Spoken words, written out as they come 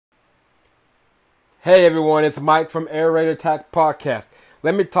Hey everyone, it's Mike from Air Raid Attack Podcast.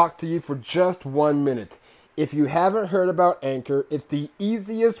 Let me talk to you for just 1 minute. If you haven't heard about Anchor, it's the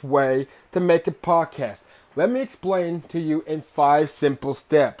easiest way to make a podcast. Let me explain to you in 5 simple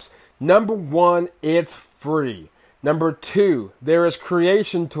steps. Number 1, it's free. Number 2, there is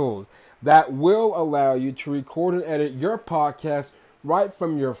creation tools that will allow you to record and edit your podcast right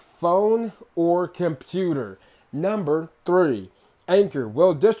from your phone or computer. Number 3, Anchor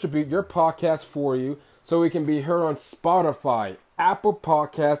will distribute your podcast for you so it can be heard on Spotify, Apple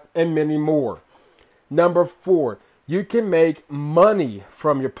Podcasts, and many more. Number 4, you can make money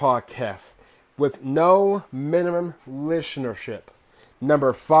from your podcast with no minimum listenership.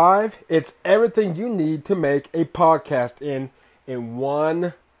 Number 5, it's everything you need to make a podcast in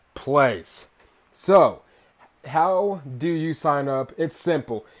one place. So, how do you sign up? It's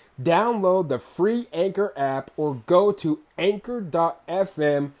simple. Download the free Anchor app or go to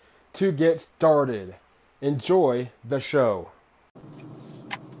anchor.fm to get started. Enjoy the show.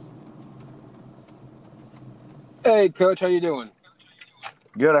 Hey, Coach, how you doing?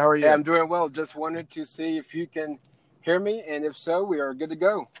 Good, how are you? Hey, I'm doing well. Just wanted to see if you can hear me, and if so, we are good to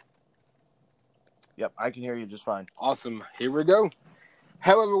go. Yep, I can hear you just fine. Awesome. Here we go.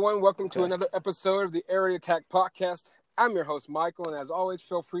 Hello, everyone. Welcome to another episode of the Air Raid Attack Podcast. I'm your host, Michael, and as always,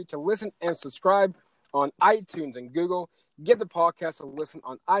 feel free to listen and subscribe on iTunes and Google. Give the podcast a listen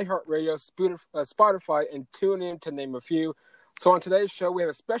on iHeartRadio, Spotify, and TuneIn, to name a few. So on today's show, we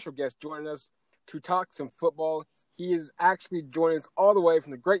have a special guest joining us to talk some football. He is actually joining us all the way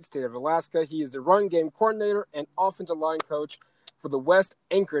from the great state of Alaska. He is the run game coordinator and offensive line coach for the West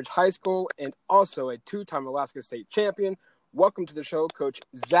Anchorage High School and also a 2-time Alaska State champion. Welcome to the show, Coach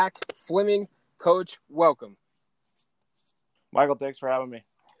Zach Fleming. Coach, welcome. Michael, thanks for having me.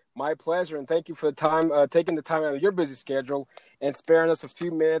 My pleasure, and thank you for the time, taking the time out of your busy schedule and sparing us a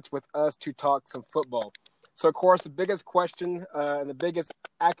few minutes with us to talk some football. So, of course, the biggest question and the biggest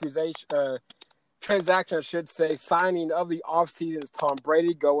transaction, I should say, signing of the offseason is Tom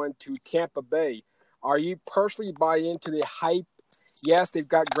Brady going to Tampa Bay. Are you personally buying into the hype? Yes, they've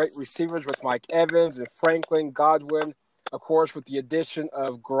got great receivers with Mike Evans and Franklin, Godwin, of course, with the addition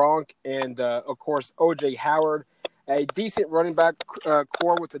of Gronk and, of course, O.J. Howard. A decent running back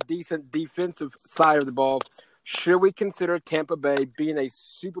core with a decent defensive side of the ball. Should we consider Tampa Bay being a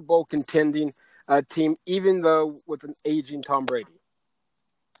Super Bowl contending team, even though with an aging Tom Brady?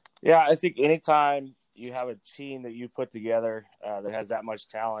 Yeah, I think anytime you have a team that you put together that has that much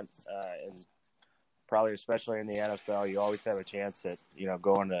talent, and probably especially in the NFL, you always have a chance at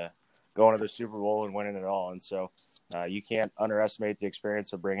going to the Super Bowl and winning it all. And so you can't underestimate the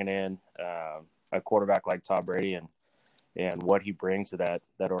experience of bringing in a quarterback like Tom Brady and what he brings to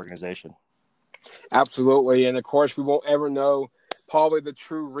that organization. Absolutely. And, of course, we won't ever know probably the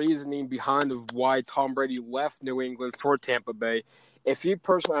true reasoning behind of why Tom Brady left New England for Tampa Bay. If you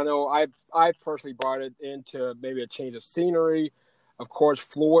personally, I know I personally brought it into maybe a change of scenery. Of course,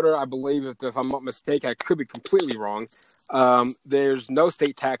 Florida, I believe, if I'm not mistaken, I could be completely wrong. There's no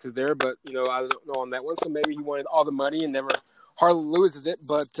state taxes there, but, I don't know on that one. So maybe he wanted all the money and never hardly loses it.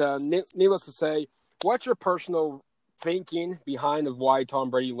 But needless to say, what's your personal thinking behind of why Tom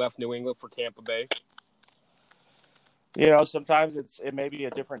Brady left New England for Tampa Bay? Sometimes it may be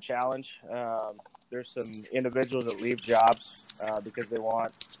a different challenge. There's some individuals that leave jobs because they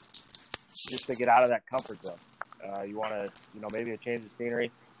want just to get out of that comfort zone. You want to, maybe a change of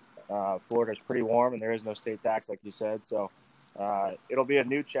scenery. Florida's pretty warm and there is no state tax, like you said. So it'll be a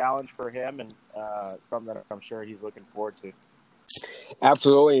new challenge for him and something that I'm sure he's looking forward to.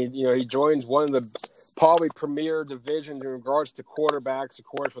 Absolutely. He joins one of the probably premier divisions in regards to quarterbacks, of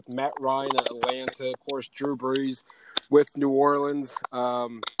course, with Matt Ryan at Atlanta, of course, Drew Brees with New Orleans,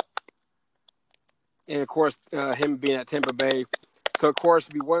 and, of course, him being at Tampa Bay. So, of course,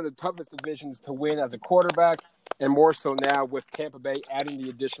 it'd be one of the toughest divisions to win as a quarterback, and more so now with Tampa Bay adding the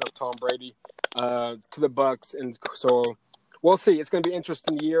addition of Tom Brady to the Bucs. And so we'll see. It's going to be an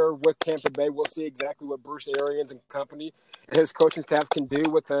interesting year with Tampa Bay. We'll see exactly what Bruce Arians and company and his coaching staff can do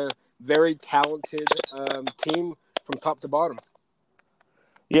with a very talented team from top to bottom.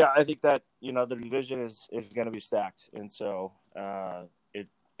 Yeah, I think that, the division is going to be stacked. And so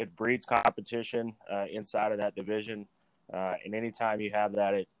it breeds competition inside of that division. And anytime you have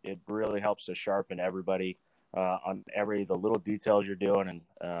that, it really helps to sharpen everybody on the little details you're doing.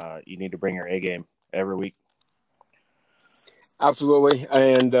 And you need to bring your A game every week. Absolutely.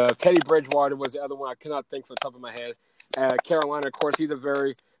 And Teddy Bridgewater was the other one I cannot think from the top of my head. Carolina, of course, he's a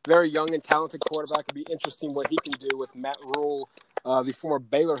very, very young and talented quarterback. It'd be interesting what he can do with Matt Rule, the former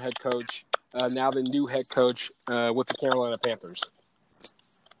Baylor head coach, now the new head coach with the Carolina Panthers.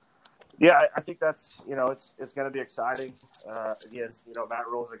 Yeah, I think that's, it's going to be exciting. Again, Matt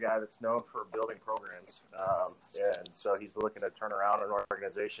Rule's a guy that's known for building programs. And so he's looking to turn around an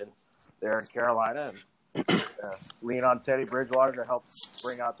organization there in Carolina and lean on Teddy Bridgewater to help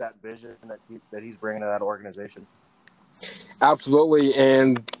bring out that vision that he's bringing to that organization. Absolutely.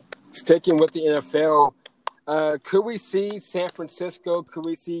 And sticking with the NFL, could we see San Francisco, could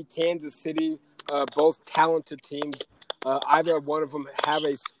we see Kansas City, both talented teams, either one of them have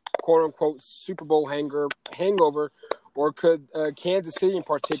a quote-unquote Super Bowl hangover, or could Kansas City in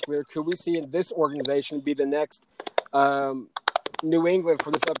particular, could we see this organization be the next New England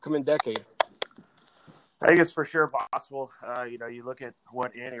for this upcoming decade? I think it's for sure possible. You look at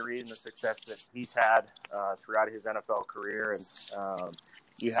what Andy Reid and the success that he's had throughout his NFL career, and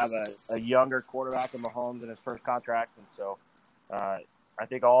you have a younger quarterback in Mahomes in his first contract, and so I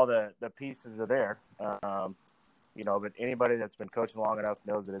think all the pieces are there. But anybody that's been coaching long enough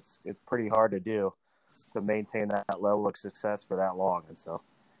knows that it's pretty hard to do to maintain that level of success for that long. And so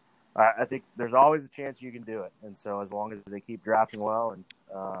I think there's always a chance you can do it. And so as long as they keep drafting well and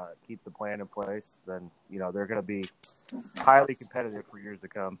keep the plan in place, then, they're going to be highly competitive for years to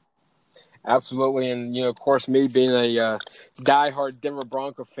come. Absolutely. And, of course, me being a diehard Denver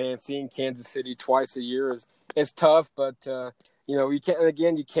Bronco fan, seeing Kansas City twice a year is tough. But, you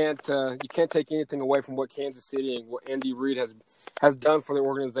can't take anything away from what Kansas City and what Andy Reid has done for the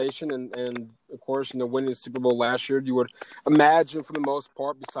organization. And of course, winning the Super Bowl last year, you would imagine for the most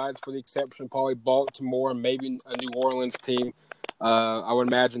part, besides for the exception of probably Baltimore and maybe a New Orleans team, I would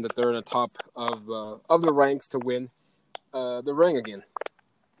imagine that they're in the top of the ranks to win the ring again.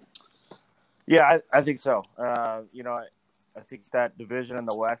 Yeah, I think so. I think that division in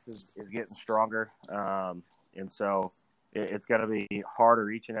the West is getting stronger. And so it's going to be harder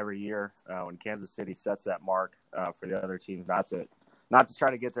each and every year when Kansas City sets that mark for the other teams not to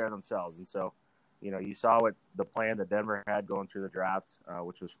try to get there themselves. And so, you saw what the plan that Denver had going through the draft,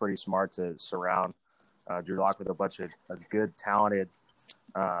 which was pretty smart to surround Drew Lock with a bunch of good, talented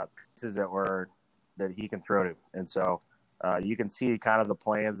pieces that he can throw to. And so you can see kind of the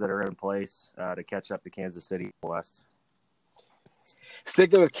plans that are in place to catch up to Kansas City West.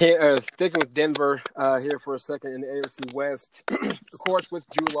 Sticking with Denver here for a second in the AFC West, of course, with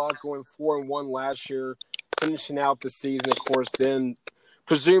Drew Lock going 4-1 last year, finishing out the season, of course, then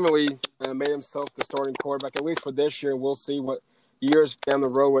presumably made himself the starting quarterback at least for this year. We'll see what years down the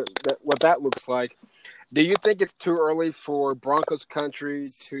road what that looks like. Do you think it's too early for Broncos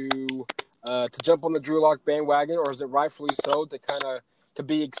country to jump on the Drew Lock bandwagon, or is it rightfully so to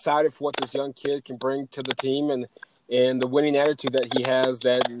be excited for what this young kid can bring to the team and the winning attitude that he has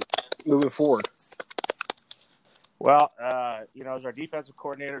that moving forward? Well, as our defensive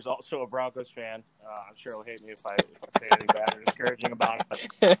coordinator is also a Broncos fan, I'm sure he'll hate me if I say anything bad or discouraging about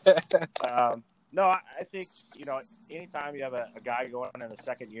it. No, I think, anytime you have a guy going in the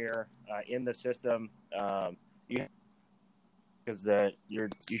second year in the system, because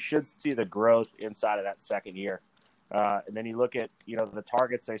you should see the growth inside of that second year. And then you look at, the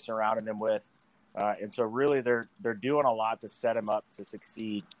targets they surrounded him with. And so really they're doing a lot to set him up to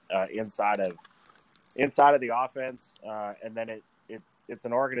succeed inside of the offense. And then it's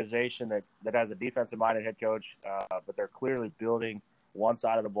an organization that has a defensive-minded head coach, but they're clearly building one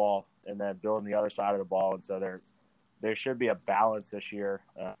side of the ball and then building the other side of the ball. And so there should be a balance this year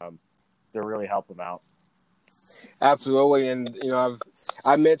to really help them out. Absolutely. And,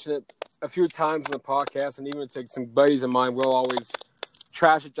 I've mentioned it a few times in the podcast, and even to some buddies of mine, we'll always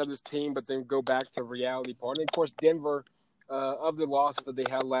trash each other's team, but then go back to reality part. And, of course, Denver, of the losses that they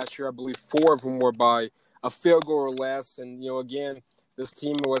had last year, I believe 4 of them were by a field goal or less. And, again, this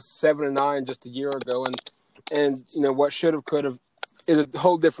team was 7-9 just a year ago. And what should have, could have is a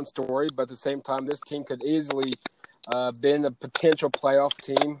whole different story. But at the same time, this team could easily been a potential playoff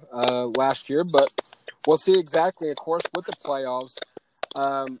team last year. But we'll see exactly, of course, with the playoffs,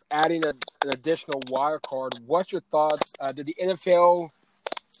 adding an additional wild card. What's your thoughts? Did the NFL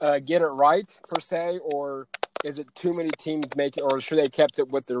get it right, per se, or is it too many teams make it, or should they kept it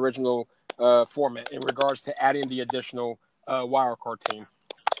with the original format in regards to adding the additional wild card team?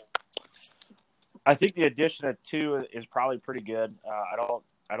 I think the addition of 2 is probably pretty good. I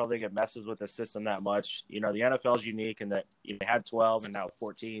don't think it messes with the system that much. The NFL is unique in that you had 12 and now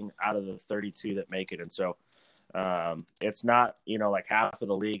 14 out of the 32 that make it. And so it's not, like half of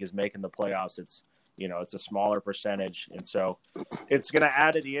the league is making the playoffs. It's, it's a smaller percentage. And so it's going to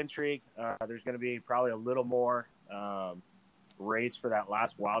add to the intrigue. There's going to be probably a little more race for that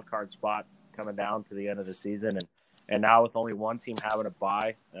last wild card spot coming down to the end of the season. And now with only one team having a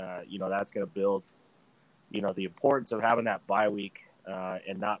bye, that's going to build, the importance of having that bye week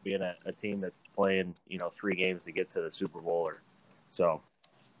and not being a team that's playing, 3 games to get to the Super Bowl or so.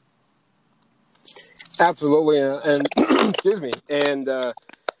 Absolutely. And excuse me. And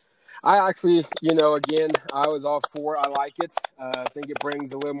I actually, again, I was all for it. I like it. I think it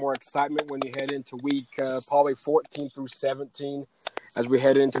brings a little more excitement when you head into week probably 14 through 17 as we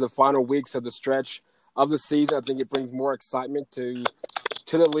head into the final weeks of the stretch of the season. I think it brings more excitement to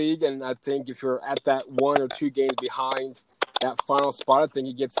the league. And I think if you're at that 1 or 2 games behind that final spot, I think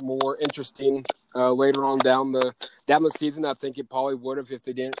it gets more interesting later on down the season. I think it probably would have if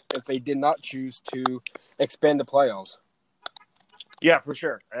they did not choose to expand the playoffs. Yeah, for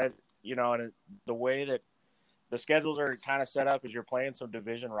sure. And the way that the schedules are kind of set up is you're playing some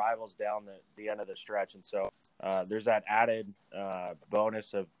division rivals down the end of the stretch. And so there's that added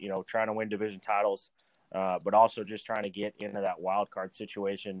bonus of, trying to win division titles, but also just trying to get into that wild card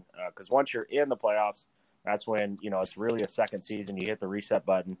situation. Because once you're in the playoffs, that's when, it's really a second season. You hit the reset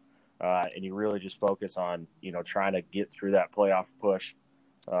button and you really just focus on, trying to get through that playoff push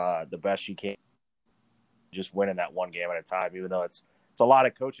the best you can, just winning that one game at a time, even though it's a lot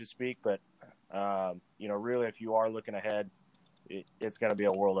of coaches speak, but really, if you are looking ahead, it's going to be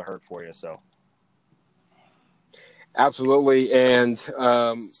a world of hurt for you. So, absolutely, and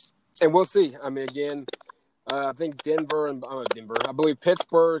we'll see. I mean, again, I think I believe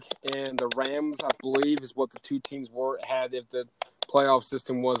Pittsburgh and the Rams, I believe, is what the 2 teams had if the playoff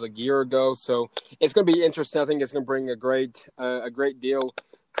system was a year ago. So it's going to be interesting. I think it's going to bring a great deal.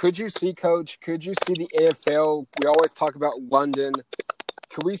 Could you see the NFL? We always talk about London.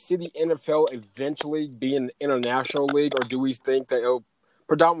 Could we see the NFL eventually be an international league, or do we think that it'll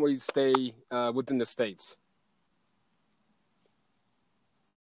predominantly stay within the States?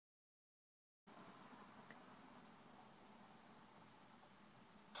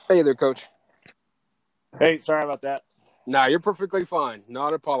 Hey there, Coach. Hey, sorry about that. No, you're perfectly fine.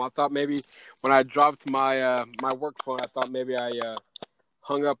 Not a problem. I thought maybe when I dropped my my work phone, I thought maybe I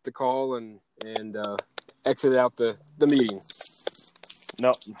hung up the call and exited out the meeting.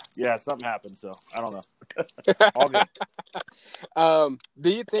 No, yeah, something happened, so I don't know. All good. Do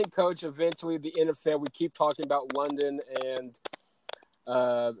you think, Coach, eventually the NFL, we keep talking about London and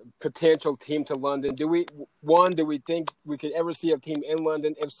potential team to London. Do we think we could ever see a team in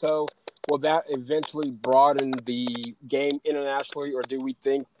London? If so, will that eventually broaden the game internationally, or do we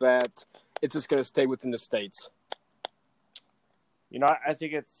think that it's just going to stay within the States? I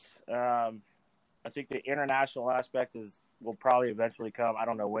think I think the international aspect will probably eventually come. I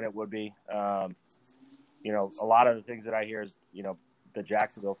don't know when it would be. A lot of the things that I hear is, the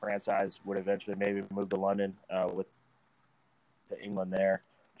Jacksonville franchise would eventually maybe move to London to England there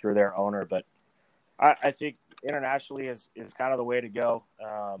through their owner. But I think internationally is kind of the way to go.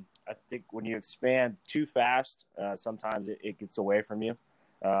 I think when you expand too fast, sometimes it gets away from you.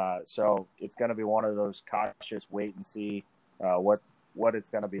 So it's going to be one of those cautious wait and see what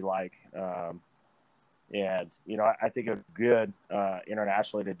it's going to be like. And, I think it's good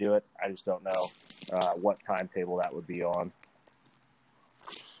internationally to do it. I just don't know what timetable that would be on.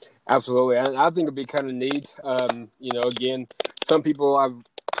 Absolutely. I think it'd be kind of neat. Again, some people I've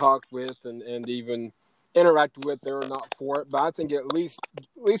talked with and even interacted with, they're not for it. But I think at least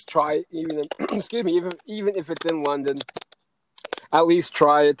try it, even if it's in London, at least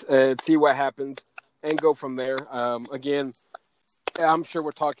try it, see what happens, and go from there. Again, I'm sure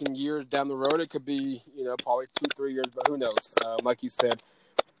we're talking years down the road. It could be, probably 2-3 years, but who knows? Like you said,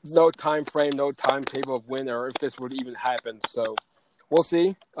 no time frame, no timetable of when or if this would even happen. So we'll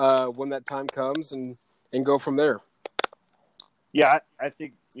see when that time comes and go from there. Yeah, I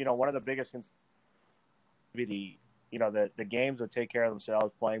think, one of the biggest concerns would be the games would take care of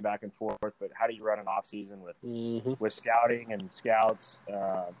themselves playing back and forth, but how do you run an off season with scouting and scouts?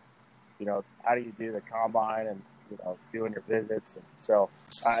 How do you do the combine and doing your visits? And so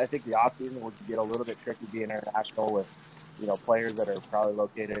I think the off season would get a little bit tricky being international with players that are probably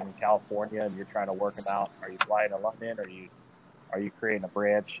located in California and you're trying to work them out. Are you flying to London? Or are you creating a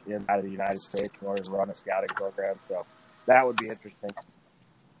branch inside of the United States in order to run a scouting program? So that would be interesting.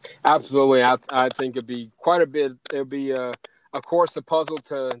 Absolutely. I think it'd be quite a bit. It'll be of course a puzzle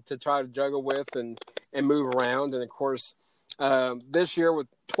to try to juggle with and move around. And of course, this year with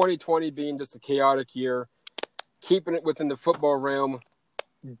 2020 being just a chaotic year, keeping it within the football realm,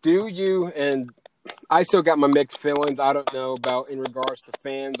 do you, and I still got my mixed feelings. I don't know about in regards to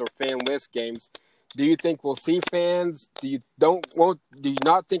fans or fan list games. Do you think we'll see fans? Do you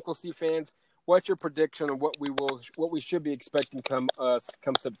not think we'll see fans? What's your prediction of what we should be expecting come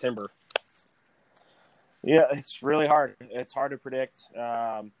September? Yeah, it's really hard. It's hard to predict.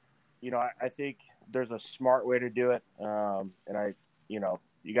 I think there's a smart way to do it, and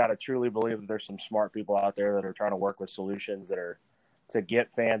you got to truly believe that there's some smart people out there that are trying to work with solutions that are to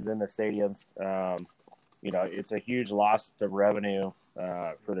get fans in the stadiums. It's a huge loss of revenue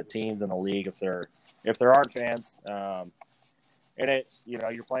for the teams in the league if there aren't fans. And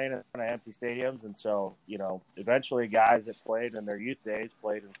you're playing in front of empty stadiums, and so eventually guys that played in their youth days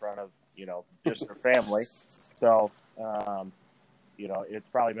played in front of just their family. So it's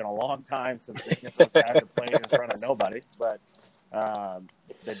probably been a long time since those guys have played in front of nobody, but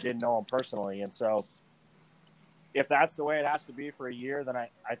that didn't know them personally. And so if that's the way it has to be for a year, then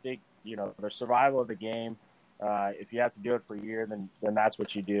I think the survival of the game. If you have to do it for a year, then that's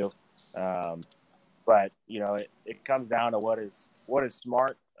what you do. But it comes down to what is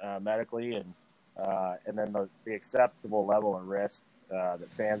smart medically, and then the acceptable level of risk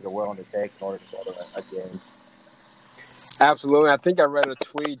that fans are willing to take in order to go to a game. Absolutely. I think I read a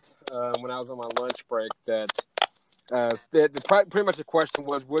tweet when I was on my lunch break that pretty much the question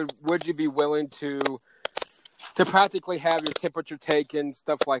was, would you be willing to practically have your temperature taken,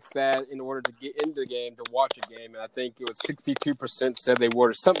 stuff like that, in order to get into the game, to watch a game? And I think it was 62% said they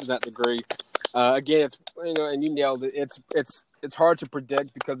would, or something to that degree. Again, it's and you nailed it. It's hard to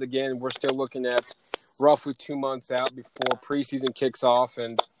predict because again, we're still looking at roughly 2 months out before preseason kicks off,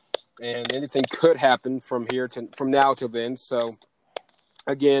 and anything could happen from now till then. So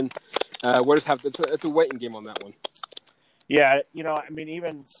again, we'll just have it's a waiting game on that one. Yeah,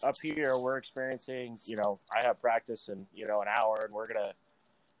 even up here, we're experiencing, I have practice in, an hour, and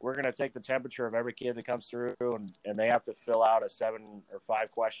we're gonna take the temperature of every kid that comes through, and they have to fill out a 7 or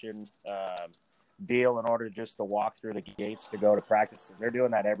 5 question deal in order just to walk through the gates to go to practice. And they're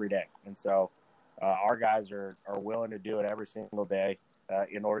doing that every day, and so our guys are willing to do it every single day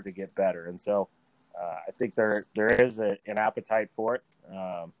in order to get better. And so I think there is an appetite for it.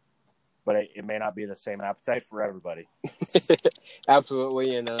 But it may not be the same appetite for everybody.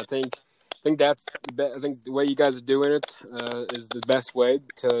 Absolutely, and I think the way you guys are doing it is the best way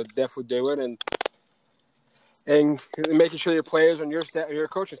to definitely do it, and making sure your players and your staff, your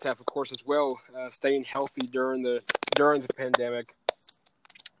coaching staff, of course, as well, staying healthy during the pandemic.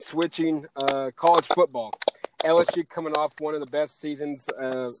 Switching college football, LSU coming off one of the best seasons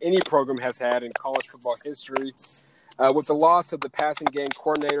any program has had in college football history. With the loss of the passing game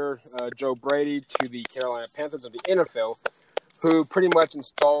coordinator, Joe Brady, to the Carolina Panthers of the NFL, who pretty much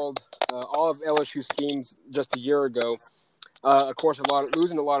installed all of LSU schemes just a year ago. Of course,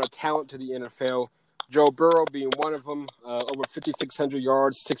 losing a lot of talent to the NFL. Joe Burrow being one of them, over 5,600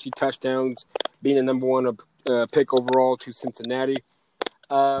 yards, 60 touchdowns, being the number one pick overall to Cincinnati.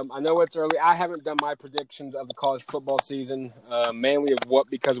 I know it's early. I haven't done my predictions of the college football season, mainly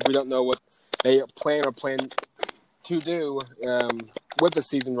because we don't know what they plan to do with the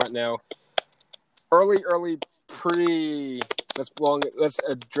season right now. Early let's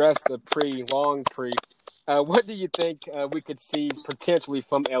address the long pre. What do you think we could see potentially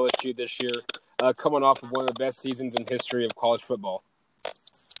from LSU this year, coming off of one of the best seasons in history of college football?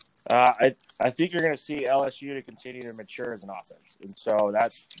 I think you're going to see LSU to continue to mature as an offense, and so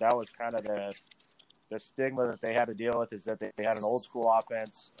that was kind of the stigma that they had to deal with, is that they had an old school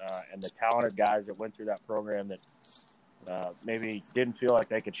offense and the talented guys that went through that program that maybe didn't feel like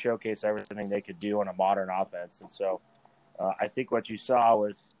they could showcase everything they could do on a modern offense. And so I think what you saw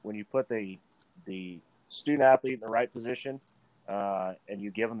was when you put the student athlete in the right position and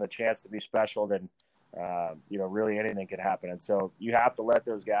you give them the chance to be special, then really anything can happen. And so you have to let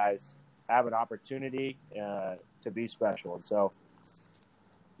those guys have an opportunity to be special. And so,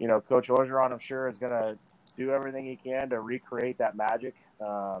 Coach Orgeron, I'm sure, is going to do everything he can to recreate that magic.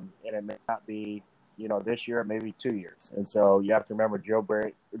 And it may not be, this year, maybe 2 years. And so you have to remember Joe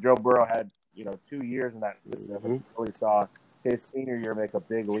Burrow had, 2 years in that system. Mm-hmm. Really saw his senior year make a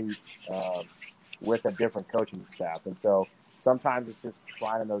big leap with a different coaching staff. And so sometimes it's just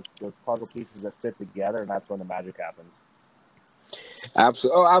finding those puzzle pieces that fit together, and that's when the magic happens.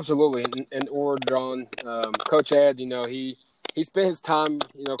 Absolutely. And Orgeron, Coach Ed, he spent his time,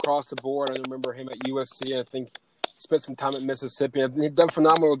 across the board. I remember him at USC. I think spent some time at Mississippi. And he'd done a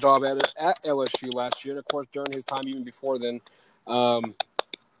phenomenal job at LSU last year. And, of course, during his time even before then,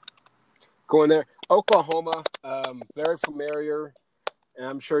 going there. Oklahoma, very familiar, and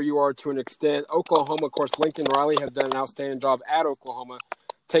I'm sure you are to an extent. Oklahoma, of course, Lincoln Riley has done an outstanding job at Oklahoma,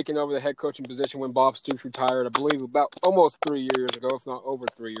 taking over the head coaching position when Bob Stoops retired, I believe, about almost 3 years ago, if not over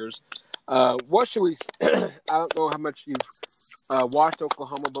 3 years. What should we – I don't know how much you've watched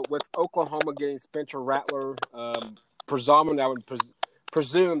Oklahoma, but with Oklahoma getting Spencer Rattler, I would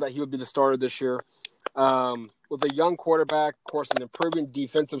presume that he would be the starter this year. With a young quarterback, of course, an improving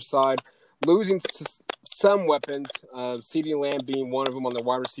defensive side, losing some weapons, CeeDee Lamb being one of them on the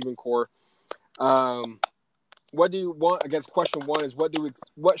wide receiving core. What do you want? I guess question one is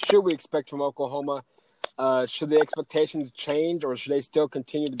what should we expect from Oklahoma? Should the expectations change, or should they still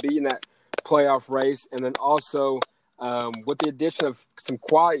continue to be in that playoff race? And then also, with the addition of some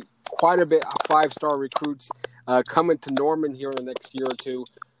quite a bit of 5-star recruits coming to Norman here in the next year or two,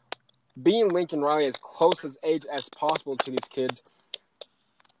 being Lincoln Riley as close as age as possible to these kids,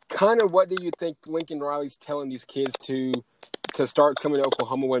 kind of what do you think Lincoln Riley's telling these kids to start coming to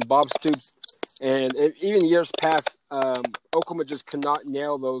Oklahoma when Bob Stoops and even years past, Oklahoma just could not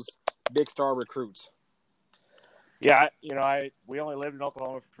nail those big star recruits? Yeah, we only lived in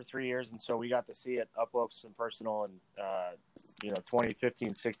Oklahoma for 3 years, and so we got to see it up close and personal in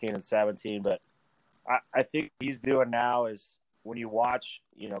 2015, 16, and 17. But I think what he's doing now is when you watch,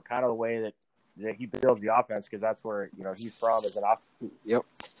 kind of the way that he builds the offense, because that's where he's from as an offense. Yep.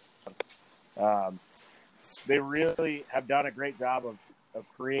 They really have done a great job of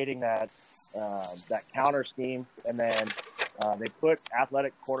creating that counter scheme, and then they put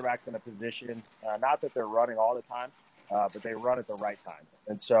athletic quarterbacks in a position, not that they're running all the time, but they run at the right times.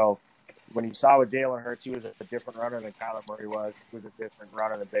 And so when you saw with Jalen Hurts, he was a different runner than Kyler Murray was. He was a different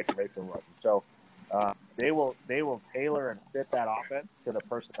runner than Baker Mayfield was. And so they will tailor and fit that offense to the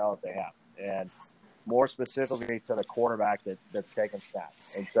personnel that they have, and more specifically to the quarterback that's taking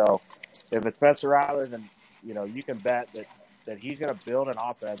snaps. And so if it's Spencer Rattler, then you can bet that he's going to build an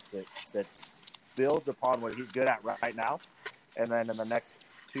offense that builds upon what he's good at right now. And then in the next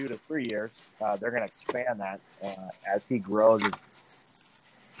 2 to 3 years, they're going to expand that as he grows.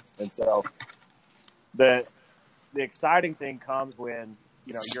 And so the exciting thing comes when,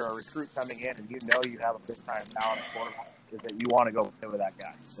 you're a recruit coming in and you have a big-time talent quarterback, is that you want to go play with that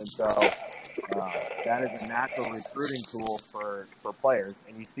guy. And so that is a natural recruiting tool for players.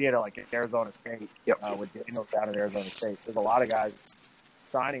 And you see it at Arizona State. Yep. With Daniels down at Arizona State. There's a lot of guys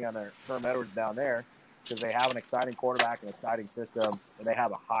signing on their Herm Edwards down there because they have an exciting quarterback, an exciting system, and they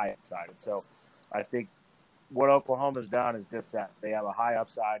have a high upside. And so I think what Oklahoma's done is just that. They have a high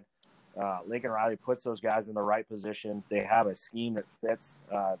upside. Lincoln Riley puts those guys in the right position. They have a scheme that fits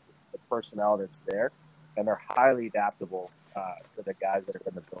the personnel that's there, and they're highly adaptable to the guys that are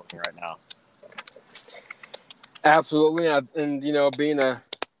in the building right now. Absolutely. And being a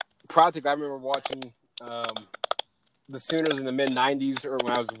project, I remember watching the Sooners in the mid-'90s, or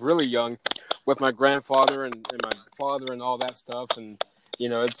when I was really young, with my grandfather and my father and all that stuff. And,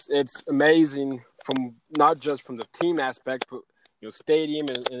 it's amazing from not just from the team aspect, but, stadium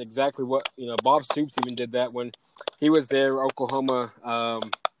and exactly what, Bob Stoops even did that when he was there, Oklahoma,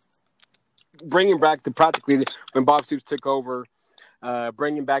 bringing back when Bob Stoops took over,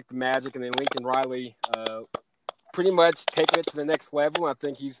 bringing back the magic, and then Lincoln Riley pretty much taking it to the next level. I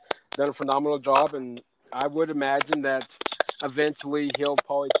think he's done a phenomenal job, and I would imagine that eventually he'll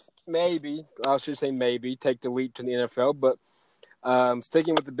probably take the leap to the NFL. But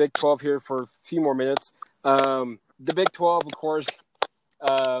sticking with the Big 12 here for a few more minutes, the Big 12, of course,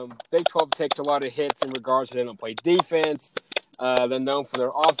 Big 12 takes a lot of hits in regards to they don't play defense. They're known for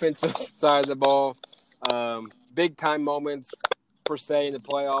their offensive side of the ball. Big-time moments, per se, in the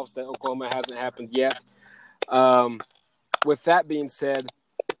playoffs that Oklahoma hasn't happened yet. With that being said,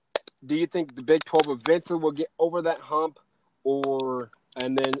 do you think the Big 12 eventually will get over that hump?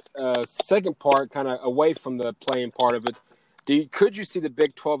 And then second part, kind of away from the playing part of it, could you see the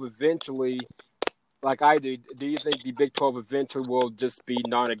Big 12 eventually, like I do you think the Big 12 eventually will just be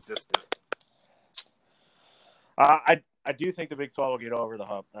non-existent? I do think the Big 12 will get over the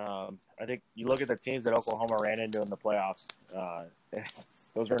hump. I think you look at the teams that Oklahoma ran into in the playoffs,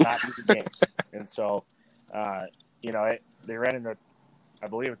 those were not easy games. And so, they ran into, I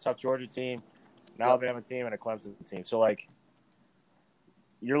believe, a tough Georgia team, an Alabama team, and a Clemson team. So,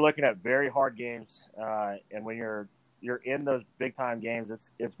 you're looking at very hard games, and when you're in those big-time games, it's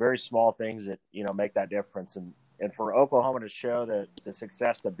very small things that, make that difference. And for Oklahoma to show the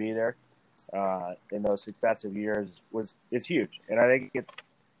success to be there in those successive years is huge. And I think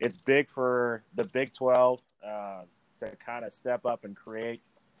it's big for the Big 12 to kind of step up and create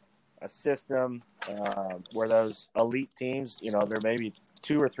a system where those elite teams, there may be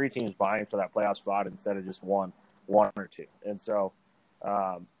 2 or 3 teams vying for that playoff spot instead of just one or two. And so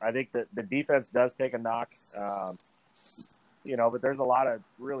I think that the defense does take a knock, but there's a lot of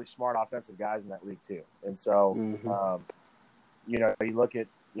really smart offensive guys in that league too. And so, you look at,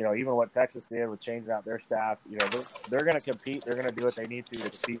 even what Texas did with changing out their staff, they're going to compete. They're going to do what they need to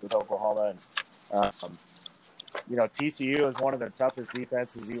compete with Oklahoma. And, TCU is one of their toughest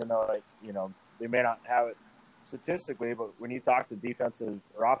defenses, even though, they may not have it statistically, but when you talk to defensive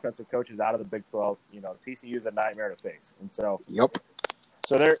or offensive coaches out of the Big 12, TCU is a nightmare to face. And so, Yep.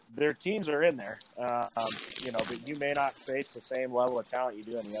 So their teams are in there, but you may not face the same level of talent you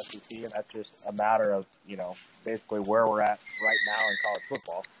do in the SEC, and that's just a matter of, basically where we're at right now in college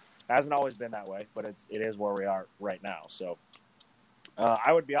football. It hasn't always been that way, but it is where we are right now. So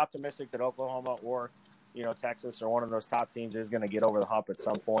I would be optimistic that Oklahoma or, Texas or one of those top teams is going to get over the hump at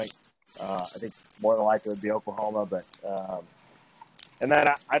some point. I think more than likely it would be Oklahoma, but and then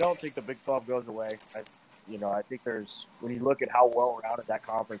I don't think the Big 12 goes away. I think when you look at how well-rounded that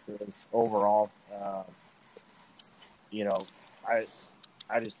conference is overall, I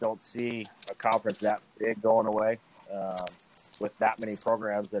just don't see a conference that big going away with that many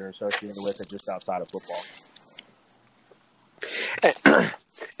programs that are associated with it just outside of football.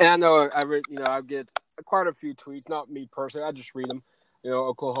 And I know I get quite a few tweets, not me personally. I just read them.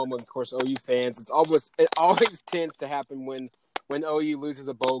 Oklahoma, of course, OU fans. It always tends to happen when OU loses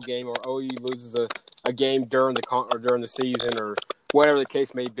a bowl game or OU loses a game during the season or whatever the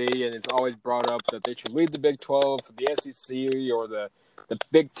case may be, and it's always brought up that they should lead the Big 12, the SEC, or the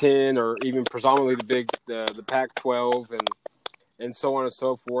Big 10, or even predominantly the Pac-12, and so on and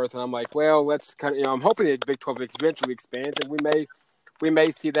so forth. And I'm like, well, let's kind of, I'm hoping that the Big 12 eventually expands, and we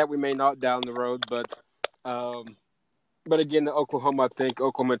may see that, we may not down the road, but again, Oklahoma,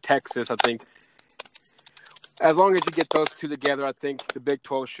 Texas, I think. As long as you get those two together, I think the Big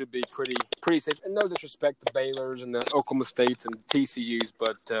 12 should be pretty safe. And no disrespect to Baylor's and the Oklahoma States and TCU's,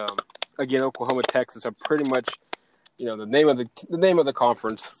 but again, Oklahoma, Texas are pretty much, the name of the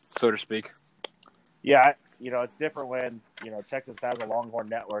conference, so to speak. Yeah, it's different when Texas has a Longhorn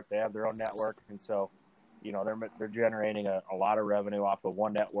network. They have their own network, and so they're generating a lot of revenue off of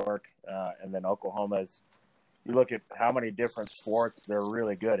one network, and then Oklahoma's. You look at how many different sports they're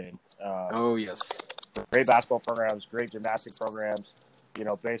really good in. Oh yes. Great basketball programs, great gymnastic programs,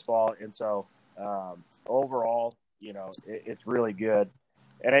 baseball. And so overall, it's really good.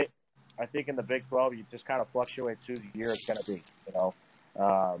 And I think in the Big 12, you just kind of fluctuate who the year it's going to be,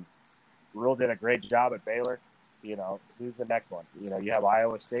 Rule did a great job at Baylor. Who's the next one? You have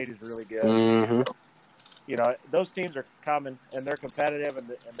Iowa State is really good. Mm-hmm. So, those teams are coming and they're competitive and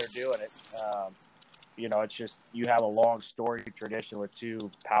they're doing it. It's just you have a long story tradition with two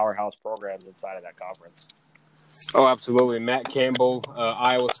powerhouse programs inside of that conference. Oh, absolutely. Matt Campbell,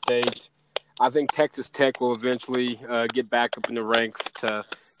 Iowa State. I think Texas Tech will eventually get back up in the ranks to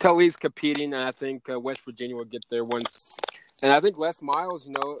at least competing, and I think West Virginia will get there once. And I think Les Miles,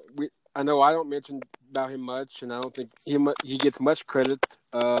 I know I don't mention about him much, and I don't think he gets much credit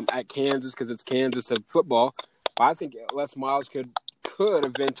at Kansas because it's Kansas at football. But I think Les Miles could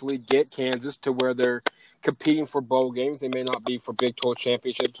eventually get Kansas to where they're competing for bowl games. They may not be for Big 12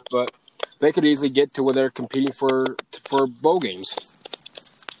 championships, but they could easily get to where they're competing for bowl games.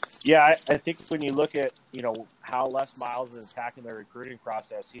 Yeah, I think when you look at, how Les Miles is attacking the recruiting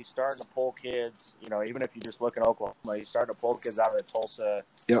process, he's starting to pull kids, even if you just look at Oklahoma, he's starting to pull kids out of the Tulsa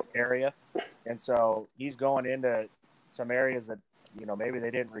area. And so he's going into some areas that, maybe they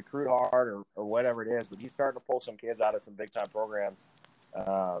didn't recruit hard or whatever it is, but he's starting to pull some kids out of some big-time programs,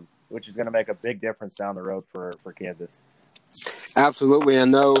 which is going to make a big difference down the road for Kansas. Absolutely. I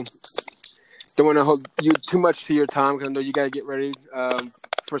know. Don't want to hold you too much to your time because I know you got to get ready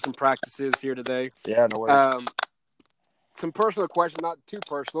for some practices here today. Yeah, no worries. Some personal questions, not too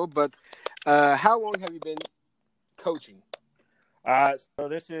personal, but how long have you been coaching? So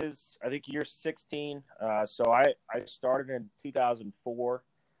this is, I think, year 16. So I started in 2004.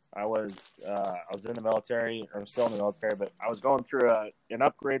 I was in the military, or I'm still in the military, but I was going through an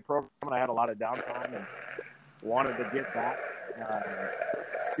upgrade program, and I had a lot of downtime and wanted to get back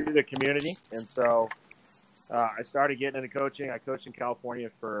to the community. And so I started getting into coaching. I coached in California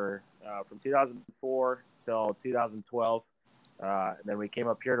from 2004 till 2012. And then we came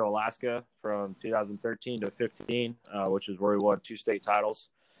up here to Alaska from 2013 to 15, which is where we won 2 state titles.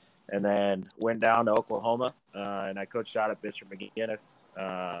 And then went down to Oklahoma, and I coached out at Bishop McGuinness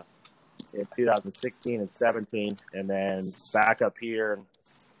in 2016 and 17, and then back up here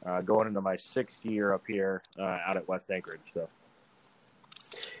and going into my 6th year up here out at West Anchorage. So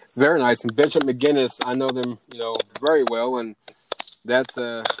very nice. And Bishop McGuinness, I know them, very well, and that's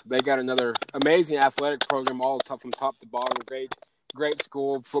they got another amazing athletic program, all from top to bottom. Great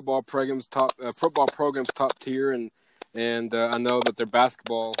school, football programs top tier, and I know that their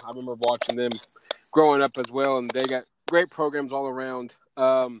basketball. I remember watching them growing up as well, and they got great programs all around.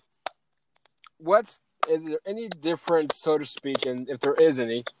 Is there any difference, so to speak, and if there is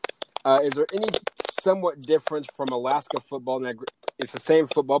any, is there any somewhat difference from Alaska football? And it's the same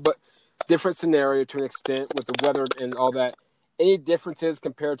football, but different scenario to an extent with the weather and all that. Any differences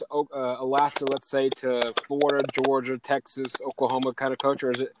compared to Alaska, let's say, to Florida, Georgia, Texas, Oklahoma kind of coach,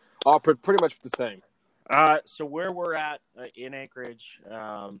 or is it all pretty much the same? So where we're at in Anchorage,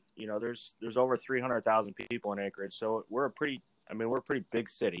 there's over 300,000 people in Anchorage. So we're a pretty big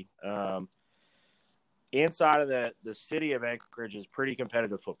city. Inside of the city of Anchorage is pretty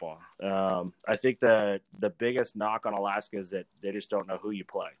competitive football. I think the biggest knock on Alaska is that they just don't know who you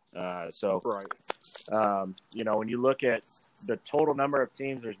play. Right. When you look at the total number of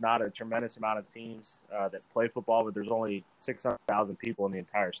teams, there's not a tremendous amount of teams that play football, but there's only 600,000 people in the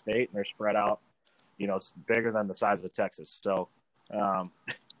entire state, and they're spread out. It's bigger than the size of Texas. So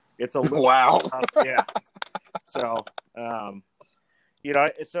it's a little wow. tough. Yeah. So,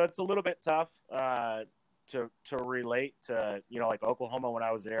 so it's a little bit tough to relate to, like Oklahoma when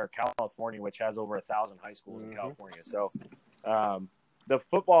I was there, California, which has over 1,000 high schools in California. So the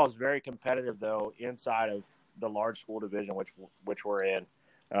football is very competitive, though, inside of the large school division, which we're in.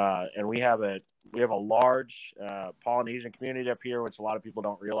 And we have a large Polynesian community up here, which a lot of people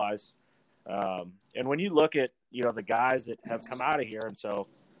don't realize. And when you look at, the guys that have come out of here, and so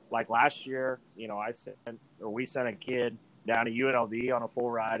like last year, we sent a kid down to UNLV on a full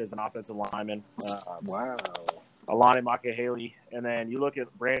ride as an offensive lineman. Wow. Alani Makahele. And then you look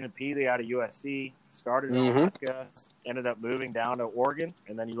at Brandon Peely out of USC, started in Alaska, ended up moving down to Oregon.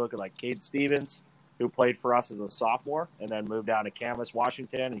 And then you look at like Cade Stevens, who played for us as a sophomore and then moved down to Camas,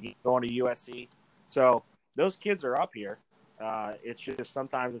 Washington, and he's going to USC. So those kids are up here. It's just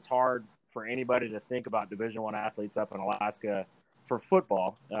sometimes it's hard for anybody to think about Division I athletes up in Alaska for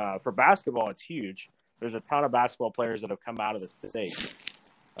football. For basketball, it's huge. There's a ton of basketball players that have come out of the state.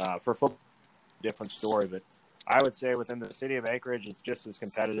 For football, different story. But I would say within the city of Anchorage, it's just as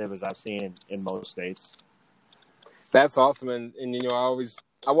competitive as I've seen in most states. That's awesome. And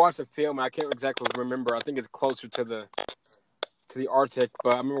I watched a film. I can't exactly remember. I think it's closer to the Arctic.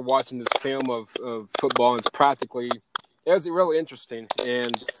 But I remember watching this film of football. And it was really interesting.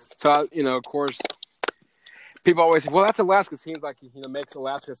 And so, of course, people always say, well, that's Alaska. Seems like, makes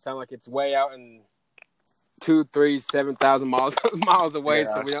Alaska sound like it's way out in 7,000 miles away.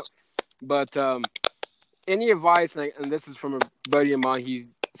 Yeah. So we don't. But any advice, and this is from a buddy of mine, he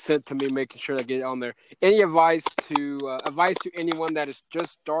sent to me, making sure I get it on there. Any advice to anyone that is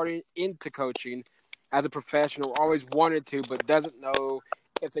just starting into coaching as a professional, always wanted to, but doesn't know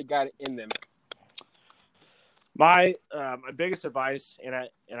if they got it in them? My biggest advice, and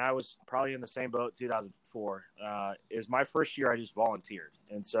I was probably in the same boat 2004, is my first year I just volunteered.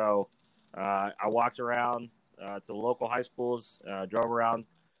 And so I walked around to the local high schools, drove around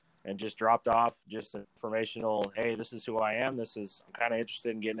and just dropped off just informational, hey, this is who I am. I'm kind of interested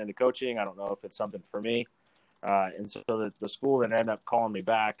in getting into coaching. I don't know if it's something for me. And so the school that ended up calling me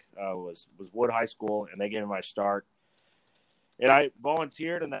back was Wood High School, and they gave me my start. And I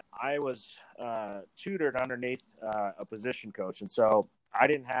volunteered, and then I was tutored underneath a position coach. And so I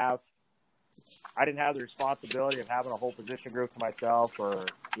didn't have the responsibility of having a whole position group to myself, or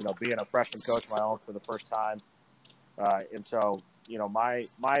being a freshman coach of my own for the first time. And so my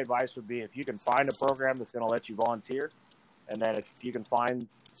advice would be, if you can find a program that's going to let you volunteer, and then if you can find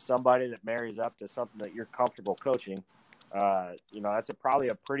somebody that marries up to something that you're comfortable coaching, that's probably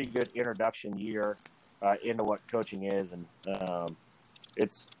a pretty good introduction year into what coaching is. And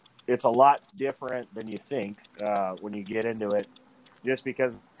it's a lot different than you think when you get into it, just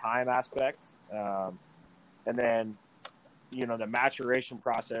because of time aspects. And then, the maturation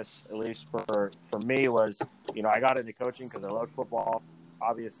process, at least for me, was, I got into coaching because I loved football.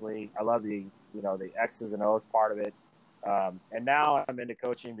 Obviously, I love the X's and O's part of it. And now I'm into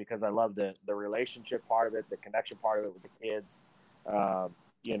coaching because I love the relationship part of it, the connection part of it with the kids.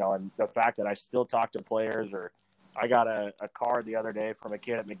 And the fact that I still talk to players, or I got a card the other day from a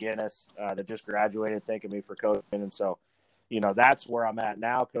kid at McGinnis that just graduated thanking me for coaching. And so, that's where I'm at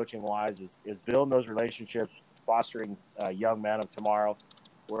now, coaching wise, is building those relationships, fostering young men of tomorrow.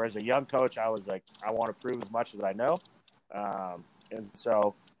 Whereas a young coach, I was like, I want to prove as much as I know. And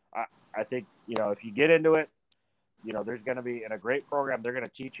so I think, if you get into it, there's going to be, in a great program, they're going to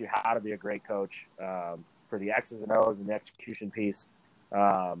teach you how to be a great coach for the X's and O's and the execution piece.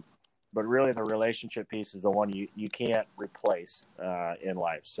 But really the relationship piece is the one you can't replace in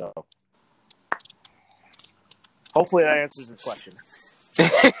life. So hopefully that answers the question.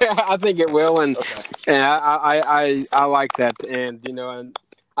 I think it will, and Okay. and I like that, and and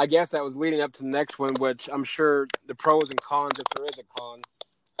I guess that was leading up to the next one, which I'm sure the pros and cons, if there is a con,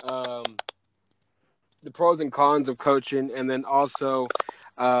 the pros and cons of coaching, and then also,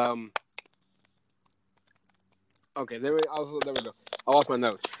 okay, there we go. I lost my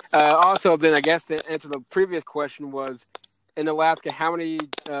note. Also, then I guess the answer to the previous question was, in Alaska, how many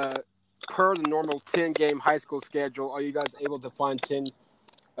per the normal 10-game high school schedule are you guys able to find 10?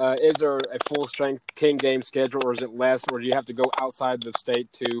 Is there a full strength 10-game schedule, or is it less, or do you have to go outside the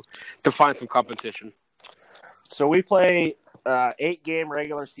state to find some competition? So we play 8-game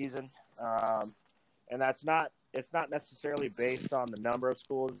regular season, and it's not necessarily based on the number of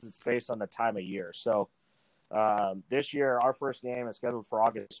schools. It's based on the time of year. So this year, our first game is scheduled for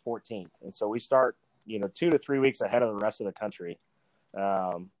August 14th, and so we start 2 to 3 weeks ahead of the rest of the country.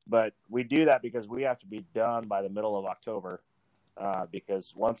 But we do that because we have to be done by the middle of October.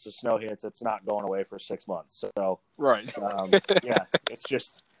 Because once the snow hits, it's not going away for 6 months. So, right. Yeah, it's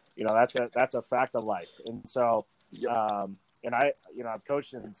just, that's a fact of life. And so, and I've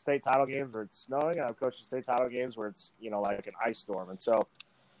coached in state title games where it's snowing, and I've coached in state title games where it's, like an ice storm. And so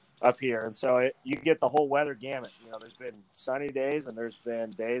up here, and so you get the whole weather gamut. There's been sunny days, and there's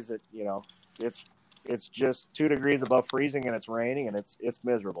been days that, it's just 2 degrees above freezing, and it's raining, and it's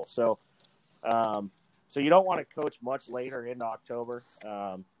miserable. So, so you don't want to coach much later into October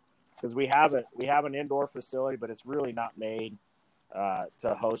because we have an indoor facility, but it's really not made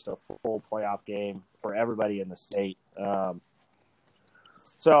to host a full playoff game for everybody in the state.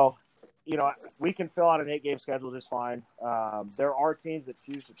 So, we can fill out an 8-game schedule just fine. There are teams that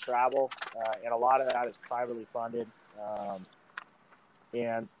choose to travel, and a lot of that is privately funded.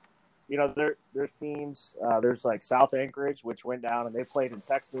 And there's teams. There's like South Anchorage, which went down, and they played in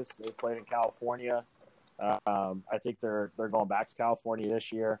Texas. They played in California. I think they're going back to California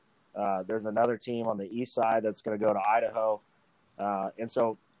this year. There's another team on the east side that's going to go to Idaho. And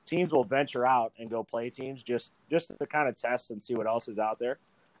so teams will venture out and go play teams just to kind of test and see what else is out there.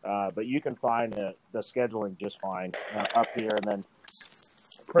 But you can find the scheduling just fine up here. And then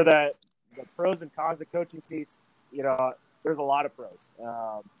for the pros and cons of coaching piece, there's a lot of pros.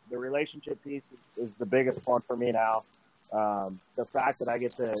 The relationship piece is the biggest one for me now. The fact that I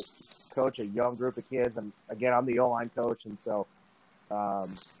get to coach a young group of kids, and again, I'm the O-line coach, and so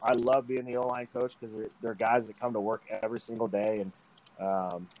I love being the O-line coach because they're guys that come to work every single day, and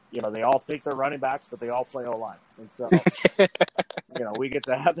they all think they're running backs, but they all play O-line, and so we get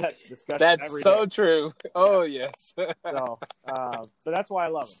to have that discussion. That's every so day. true. Oh yes. So that's why I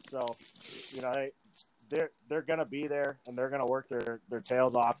love them. So they're going to be there, and they're going to work their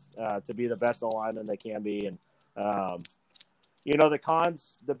tails off to be the best O-lineman they can be, and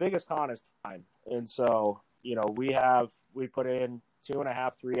the biggest con is time. And so, we put in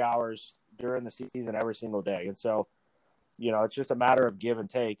 2.5, 3 hours during the season every single day. And so, it's just a matter of give and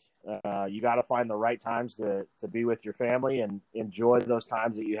take. You got to find the right times to be with your family and enjoy those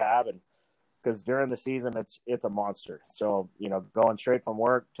times that you have. And because during the season, it's a monster. So, going straight from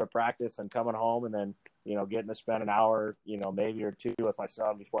work to practice and coming home and then, getting to spend an hour, maybe or two with my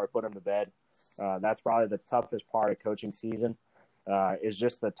son before I put him to bed. That's probably the toughest part of coaching season. Is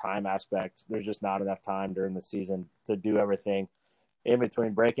just the time aspect. There's just not enough time during the season to do everything in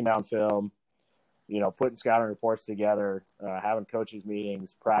between breaking down film, putting scouting reports together, having coaches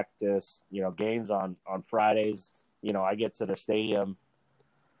meetings, practice, games on Fridays. I get to the stadium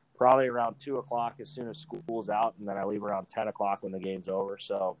probably around 2:00 as soon as school's out, and then I leave around 10:00 when the game's over.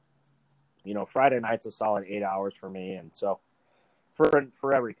 So, Friday night's a solid 8 hours for me. And so,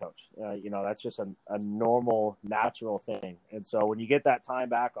 for every coach, that's just a normal, natural thing. And so when you get that time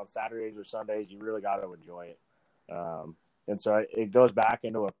back on Saturdays or Sundays, you really got to enjoy it. And so it goes back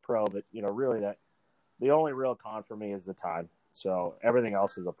into a pro, but really the only real con for me is the time. So everything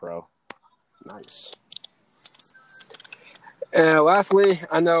else is a pro. Nice. Lastly,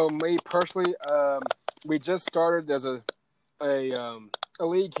 I know me personally, we just started. There's a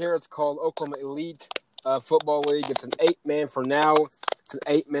league here. It's called Oklahoma Elite Football League. It's an 8-man for now. It's an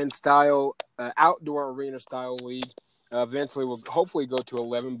 8-man style, outdoor arena style league. Eventually, we'll hopefully go to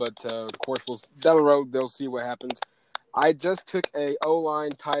 11, but of course, down the road, they'll see what happens. I just took a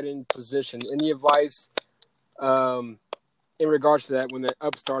O-line tight end position. Any advice in regards to that when they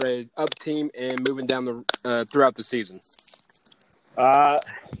start a up team and moving down throughout the season?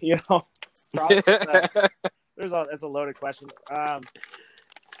 Probably that's a loaded question.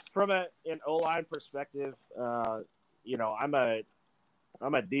 From an O-line perspective, I'm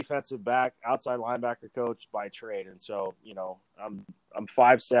a defensive back, outside linebacker coach by trade, and so I'm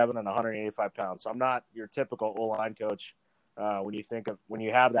 5'7" and 185 pounds. So I'm not your typical O-line coach when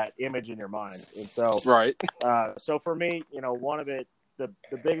you have that image in your mind. And so right. So for me, one of the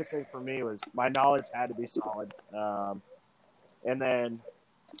biggest thing for me was my knowledge had to be solid, and then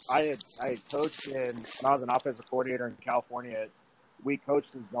I had coached when I was an offensive coordinator in California. We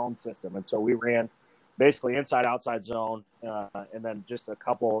coached the zone system, and so we ran basically inside outside zone, and then just a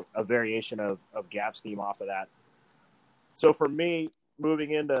couple of variation of gap scheme off of that. So for me,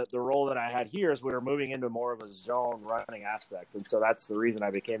 moving into the role that I had here is we were moving into more of a zone running aspect, and so that's the reason I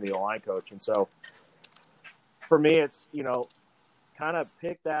became the O-line coach. And so for me, it's kind of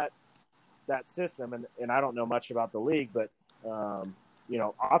pick that system, and I don't know much about the league, but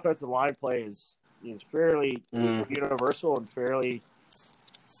offensive line play is fairly universal and fairly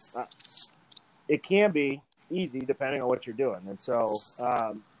it can be easy depending on what you're doing. And so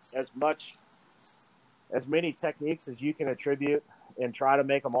as many techniques as you can attribute and try to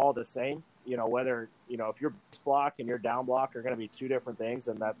make them all the same, whether if your base block and your down block are going to be two different things,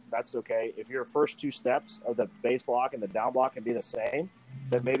 and that's okay. If your first two steps of the base block and the down block can be the same,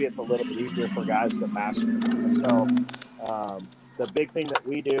 then maybe it's a little bit easier for guys to master. And so the big thing that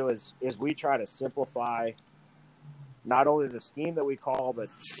we do is we try to simplify not only the scheme that we call, but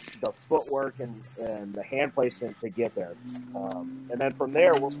the footwork and the hand placement to get there. And then from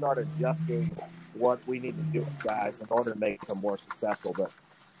there, we'll start adjusting what we need to do with guys in order to make them more successful. But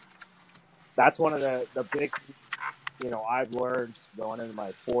that's one of the big, I've learned going into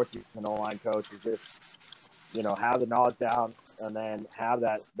my fourth year as an O-line coach is just, have the knowledge down and then have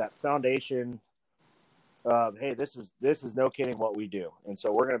that foundation of, hey, this is no kidding what we do. And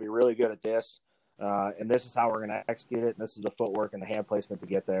so we're going to be really good at this. And this is how we're going to execute it. And this is the footwork and the hand placement to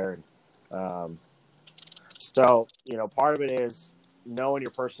get there. And so, part of it is knowing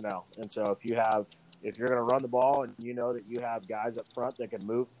your personnel. And so if you're going to run the ball and that you have guys up front that can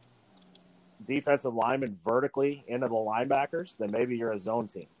move defensive linemen vertically into the linebackers, then maybe you're a zone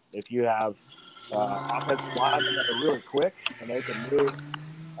team. If you have offensive linemen that are really quick and they can move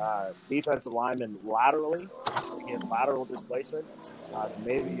defensive linemen laterally to get lateral displacement,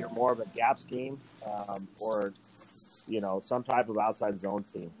 maybe you're more of a gap scheme or some type of outside zone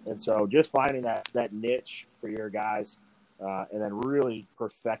team. And so just finding that niche for your guys and then really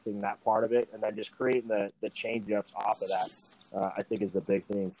perfecting that part of it, and then just creating the change ups off of that, I think is the big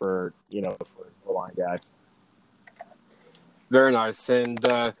thing for a line guy. Very nice. And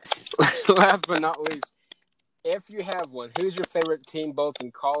last but not least, if you have one, who's your favorite team both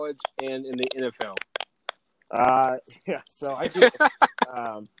in college and in the NFL? So I do.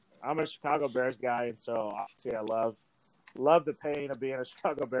 I'm a Chicago Bears guy, and so obviously I love the pain of being a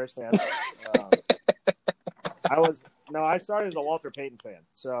Chicago Bears fan. I started as a Walter Payton fan,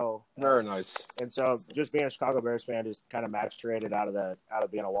 so very nice. And so just being a Chicago Bears fan just kind of maturated out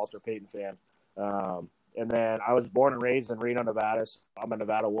of being a Walter Payton fan. And then I was born and raised in Reno, Nevada. So I'm a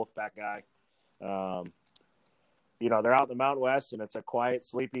Nevada Wolfpack guy. They're out in the Mountain West, and it's a quiet,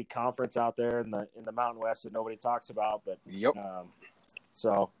 sleepy conference out there in the Mountain West that nobody talks about. But yep.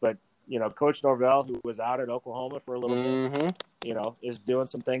 Coach Norvell, who was out at Oklahoma for a little bit, is doing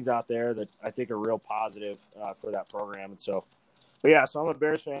some things out there that I think are real positive for that program. And so, so I'm a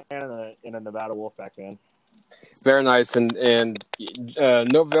Bears fan and a Nevada Wolfpack fan. Very nice, and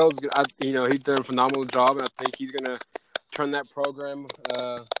Norvell's, he's done a phenomenal job, and I think he's going to turn that program.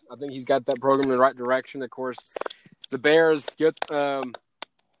 I think he's got that program in the right direction. Of course, the Bears get. Who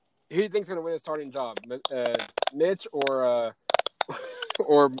do you think's going to win the starting job, Mitch or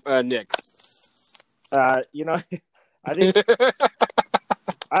Nick? I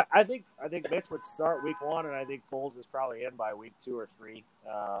think I think Mitch would start week 1, and I think Foles is probably in by week 2 or 3.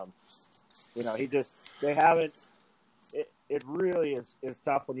 They haven't. It really is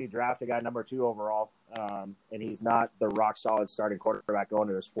tough when you draft a guy number 2 overall, and he's not the rock solid starting quarterback going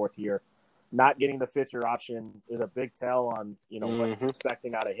to his 4th year. Not getting the 5th-year option is a big tell on what you're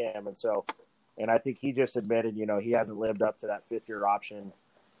expecting out of him, and I think he just admitted he hasn't lived up to that 5th-year option,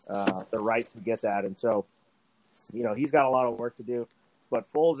 the right to get that, and so he's got a lot of work to do. But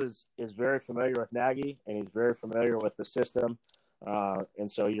Foles is very familiar with Nagy, and he's very familiar with the system,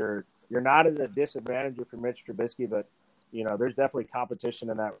 and so you're not at a disadvantage if you're Mitch Trubisky, but there's definitely competition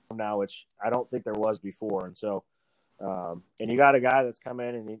in that room now, which I don't think there was before, and so. And you got a guy that's come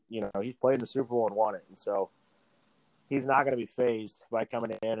in and he's played in the Super Bowl and won it, and so he's not going to be fazed by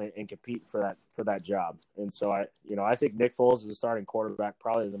coming in and compete for that job. And so I think Nick Foles is the starting quarterback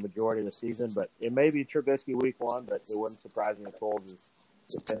probably the majority of the season, but it may be Trubisky week 1, but it wouldn't surprise me if Foles is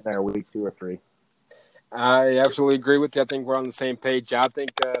in there week 2 or 3. I absolutely agree with you. I think we're on the same page. I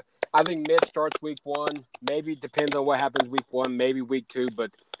think Mitch starts week 1. Maybe depends on what happens week 1, maybe week 2,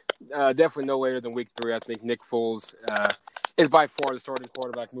 but. Definitely no later than week 3. I think Nick Foles is by far the starting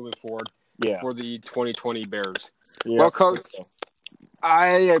quarterback moving forward for the 2020 Bears. Yeah, well, Coach,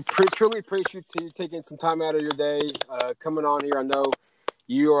 I truly appreciate you taking some time out of your day coming on here. I know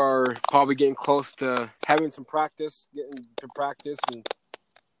you are probably getting close to having some practice, getting to practice, and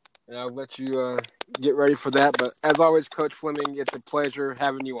And I'll let you get ready for that. But as always, Coach Fleming, it's a pleasure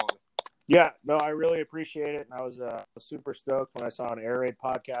having you on. Yeah, no, I really appreciate it, and I was super stoked when I saw an Air Raid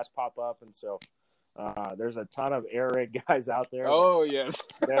podcast pop up, and so there's a ton of Air Raid guys out there. Oh yes,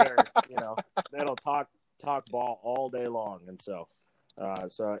 that are that'll talk ball all day long, and so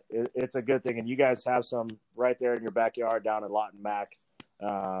it's a good thing. And you guys have some right there in your backyard down at Lawton Mac.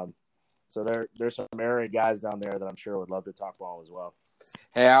 So there's some Air Raid guys down there that I'm sure would love to talk ball as well.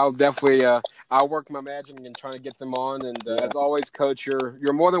 Hey, I'll definitely I'll work my magic and try to get them on. And as always, Coach,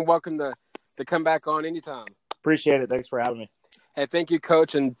 you're more than welcome to come back on anytime. Appreciate it. Thanks for having me. Hey, thank you,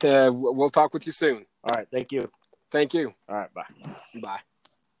 Coach, and we'll talk with you soon. All right, thank you. Thank you. All right, bye. Bye.